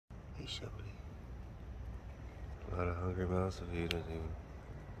somebody. A lot of hungry mouths to feed, I think.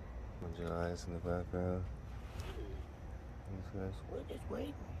 A bunch of eyes in the background. These guys. We're just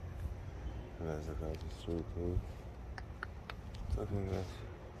waiting. You guys across the street, too. It's okay, guys.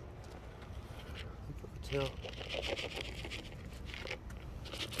 Tail.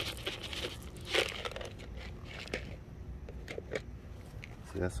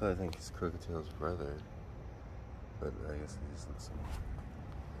 See, that's why I think he's Crooked-tail's brother. But I guess he just looks similar.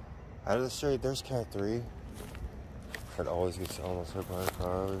 Out of the street, there's Cat 3. That always gets almost hit by a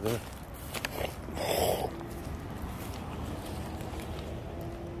car over there.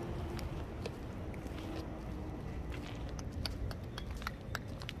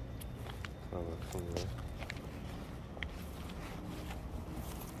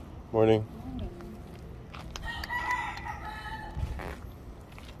 Morning.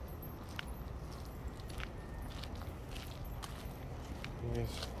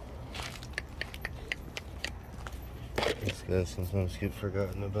 These guys sometimes get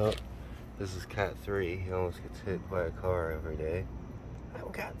forgotten about. This is Cat 3. He almost gets hit by a car every day. I'm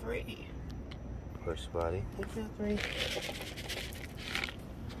Cat 3. Poor Spotty. Hey, Cat 3.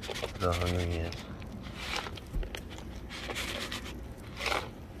 Look how hungry he is.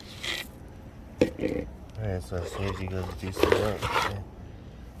 Alright, so I saved you guys a decent amount. Okay.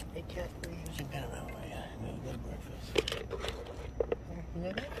 Hey, Cat 3. Here's a bit of that way. Good breakfast. You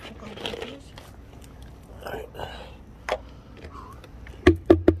like that? You want breakfast? Alright.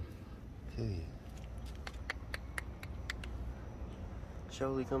 Okay.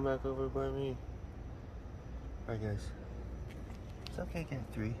 Shelly, come back over by me. Alright, guys. It's okay, Cat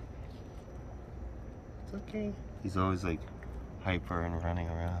 3. It's okay. He's always like hyper and running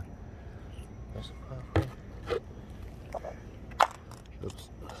around. There's a popcorn. Oops.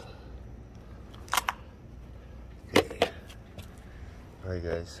 Okay. Alright,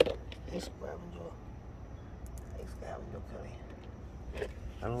 guys. Hey, Scavenger. Hey, Scavenger, Cuddy.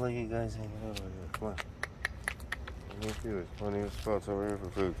 I don't like you guys hanging out over here. Come on. There's plenty of spots over here for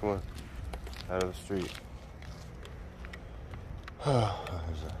food. Come on. Out of the street.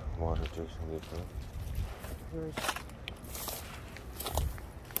 There's a water dish in the front.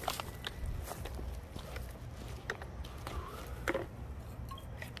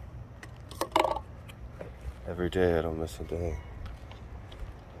 Every day I don't miss a day.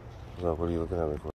 Well, what are you looking at me for?